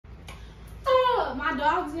Look, my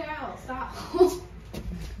dog's here. Stop.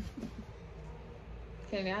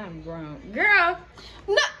 Okay, I'm grown. Girl.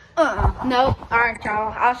 No. No. All right,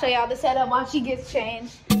 y'all. I'll show y'all the setup while she gets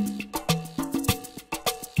changed. What's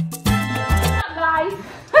up, guys?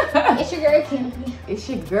 It's your girl, Kimmy. It's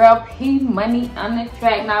your girl, P Money on the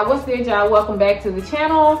track. Now, what's good, y'all? Welcome back to the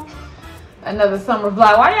channel. Another summer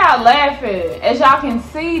vlog. Why y'all laughing? As y'all can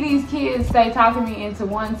see, these kids stay talking me into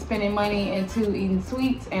one, spending money, and two, eating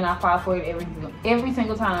sweets, and I fall for it every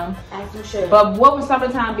single time. As you should. But what would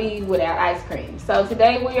summertime be without ice cream? So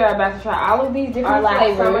today we are about to try all of these different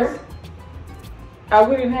flavors. Oh,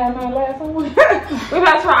 we didn't have my last one. We're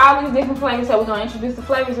about to try all these different flavors. So we're gonna introduce the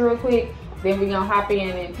flavors real quick. Then we're gonna hop in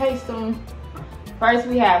and taste them. First,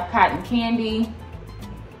 we have cotton candy,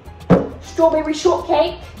 Strawberry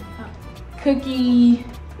shortcake. Cookie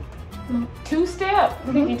two-step.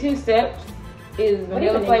 Cookie two-steps is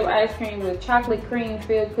vanilla flavored ice cream with chocolate cream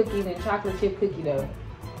filled cookies and chocolate chip cookie dough.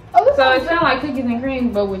 Oh, so it sounds like cookies and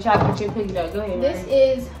cream, but with chocolate chip cookie dough. Go ahead. This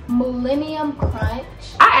is Moolineum Crunch.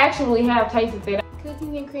 I actually have tasted that. Cookies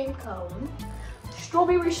and cream cone.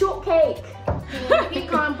 Strawberry shortcake. And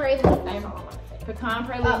pecan pralines. Pecan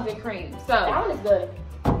pralines and cream. So that one is good.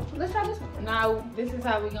 Let's try this one. Now this is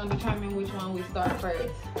how we're gonna determine which one we start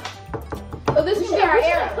first. Oh, this is We our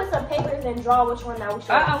should arrow. put some papers and draw which one now we should.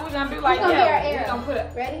 We're gonna do like gonna that. be our We're arrow. gonna put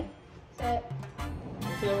it. Ready, set.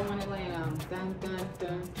 Whichever one it land on. Dun dun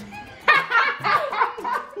dun.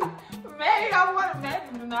 Maybe I want to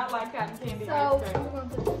imagine do not like cotton candy So, ice cream. we're gonna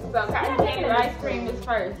put this. So cotton candy ice cream is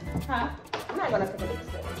first. Huh? I'm not gonna put it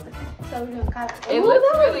this way. So we're doing cotton. It Ooh, looks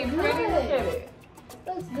that really looks pretty. good. Look at it.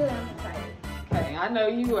 Looks good. I'm excited. Okay, I know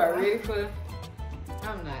you are ready for.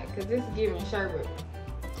 I'm not, cause this is giving sherbet.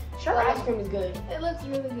 Sherbet ice cream is good. It looks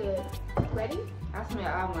really good. Ready? I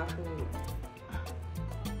smell all my food.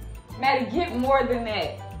 Maddie, get more than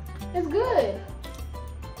that. It's good.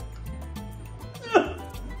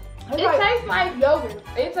 It tastes like yogurt.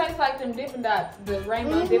 It tastes like them Dippin' Dots, the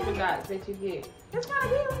rainbow Dippin' Dots that you get. It's kind of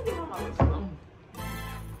good. Let me get one more spoon.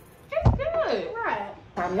 It's good. Right.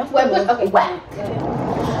 Okay, wow.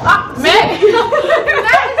 Maddie.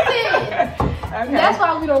 Madison. Okay. That's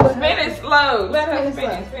why we don't look. Spin it slow. Let her Spin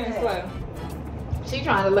it spin it slow. She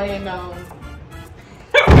trying to land on.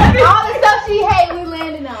 All the stuff she hates, we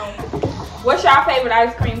landing on. What's your favorite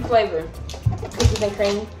ice cream flavor? Cookies and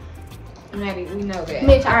cream. Maddie, we know that.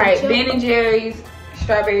 Mint All right, chocolate chip. Ben & Jerry's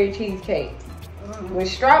strawberry cheesecake with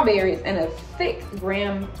strawberries and a thick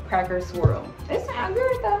graham cracker swirl. It sounds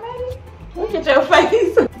good though, Maddie. Look at your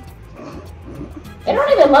face. It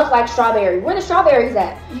don't even look like strawberry. Where the strawberries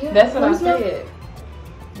at? That's what I said.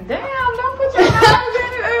 Damn, don't put your nose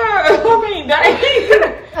in it. I mean, dang.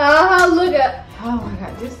 Look up. Oh my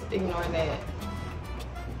God, just ignore that.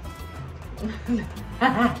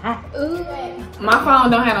 Ooh. My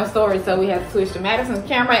phone don't have no storage, so we have to switch to Madison's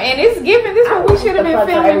camera, and it's giving. This is what we should have been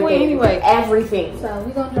filming with anyway. Everything. So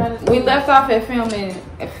we gonna try this. We left off at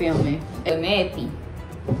filming. Natty.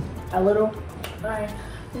 A little. All right,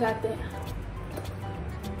 we got that.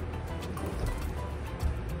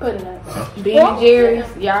 Put it up. Ben &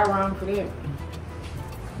 Jerry's, y'all wrong for that.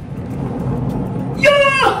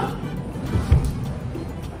 Yeah!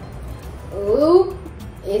 Ooh,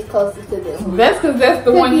 it's closest to this one. That's because that's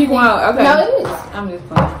the one you want. Okay. No, it is. I'm just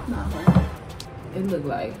playing. No. It look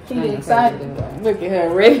like. She get excited. Look at her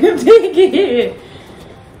ready to take it.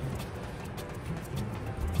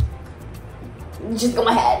 Just go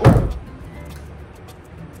ahead.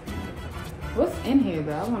 What's in here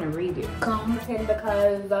though? I want to read it. Comes in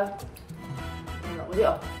because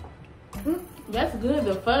yeah. That's good.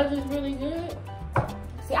 The fudge is really good.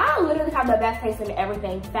 See, I literally have the best taste in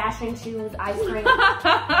everything. Fashion, shoes, ice cream.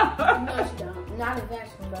 No, she don't. Not a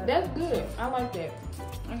fashion, but That's good. I like that.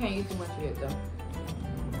 I can't eat too much of it though.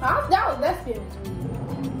 that's good.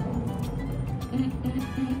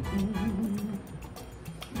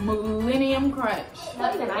 Moolineum Crunch.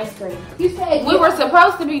 That's an ice cream. You said We were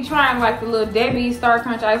supposed to be trying like the little Debbie Star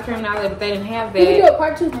Crunch ice cream now, but they didn't have You can do that. a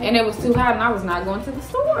part 2. And it was too hot and I was not going to the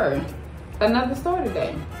store. Another store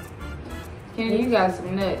today. Kenny, you got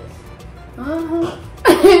some nuts.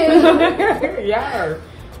 Yeah.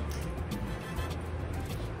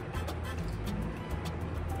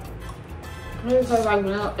 It tastes like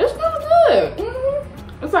vanilla. It's kind of good.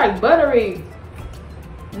 It's like buttery.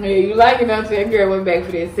 Yeah, you like it until that girl went back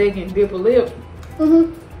for that second dip of lip.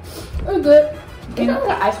 It's good. It's not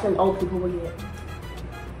like ice cream old people would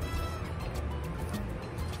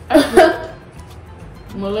get.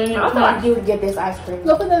 Millennium I thought Crunch. you would get this ice cream.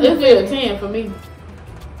 Look at that. It's good, a 10 for me.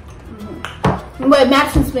 But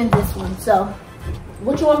Madison spins this one, so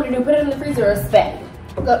What you want me to do? Put it in the freezer or spend?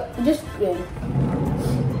 Go, just yeah.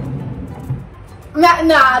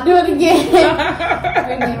 Nah, do it again. Do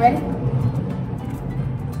it again, ready?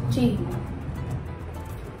 Cheese.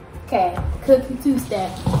 Okay, cookie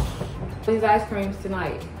two-step. These ice creams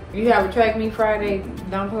tonight. You have a track meet Friday.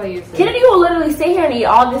 Don't play yourself. Kennedy will literally stay here and eat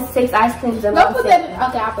all the 6 ice creams in Don't one put that sitting. in.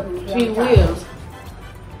 Okay, I'll put it in. She will.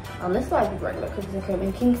 This is like regular cookies and cream.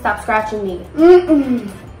 And King, stop scratching me.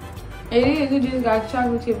 Mm-mm. It is. It just got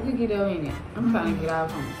chocolate chip cookie dough in it. I'm trying to get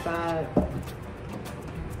out from the side.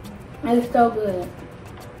 It's so good.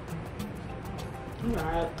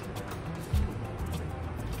 Alright.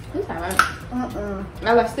 It's alright.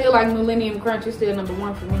 I still like Moolineum Crunch. It's still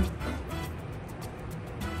 #1 for me.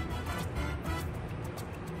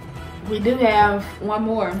 We do have one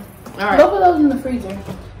more. Alright. Both of those in the freezer.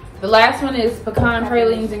 The last one is Pecan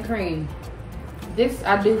Pralines and Cream. This,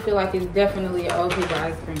 I do feel like, is definitely an OG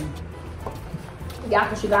ice cream. Yeah,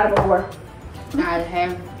 because you got it before. I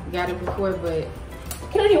have got it before, but...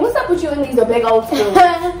 Kennedy, what's up with you and these big old spoons?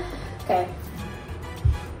 Okay.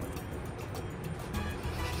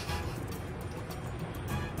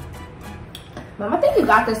 Mom, I think you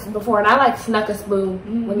got this before, and I like snuck a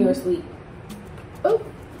spoon when you were asleep. Ooh.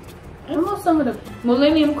 I want some of the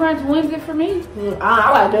Moolineum Crunch wins it for me.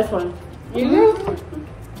 I like this one. You do?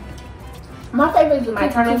 my favorite is the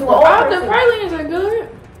Might turn into Oh, a the pralines are good.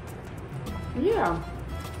 Yeah.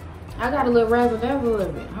 I got a little razzle dazzle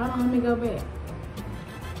of it. Hold on, let me go back.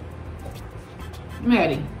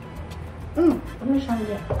 Maddie. Let me try to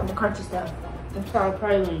get the crunchy stuff. It's called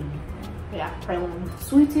praline. Yeah, praline.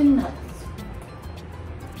 sweet and nuts.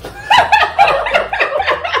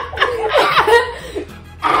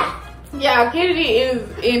 Yeah, Kennedy is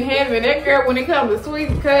in heaven. That girl, when it comes to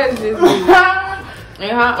sweets, cuz just in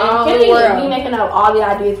her own Kennedy world. be making up all the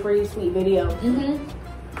ideas for these sweet videos.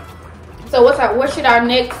 So what should our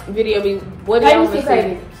next video be? What do y'all want to Pregnancy see?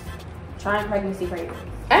 cravings. Trying pregnancy cravings.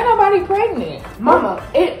 Ain't nobody pregnant. Mama,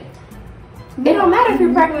 it don't matter if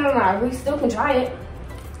you're pregnant or not. We still can try it.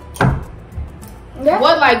 Yeah.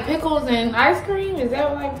 What, like pickles and ice cream? Is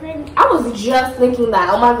that like pregnant? I was just thinking that.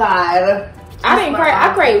 Oh my god.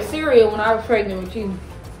 I craved cereal when I was pregnant with you.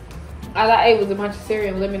 All I ate was a bunch of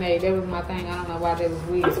cereal and lemonade. That was my thing. I don't know why that was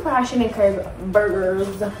I'm weird. surprised she didn't crave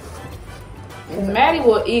burgers. Maddie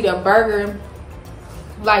will eat a burger.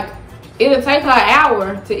 Like, it'll take her an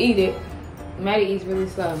hour to eat it. Maddie eats really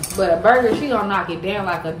slow. But a burger, she gonna knock it down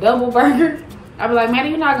like a double burger. I be like, Maddie,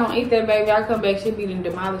 you're not gonna eat that, baby. I come back, she'll be done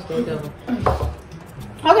demolished that double.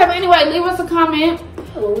 Okay, but anyway, leave us a comment.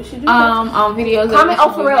 What we should do On videos. Comment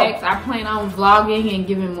for real. Next. I plan on vlogging and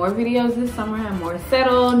giving more videos this summer. I'm more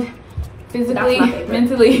settled physically, That's my favorite.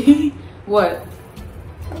 mentally. What?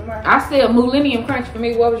 next? I said Moolineum Crunch for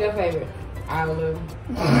me. What was your favorite? I love them.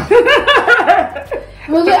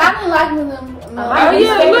 Well, look, I didn't like them. Oh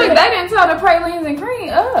yeah, look, they didn't tell the pralines and cream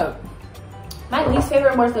up. My least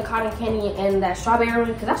favorite was the cotton candy and that strawberry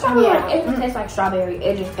one. Because that strawberry Yeah. one, it just tastes like strawberry.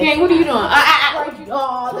 It just tastes Hey, what are you doing?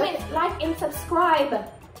 Oh, Like and subscribe.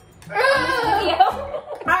 Alright,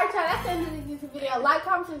 y'all, that's the end of this video. Like,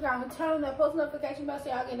 comment, subscribe, and turn on that post notification bell so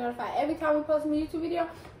y'all get notified every time we post a new YouTube video.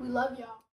 We love y'all.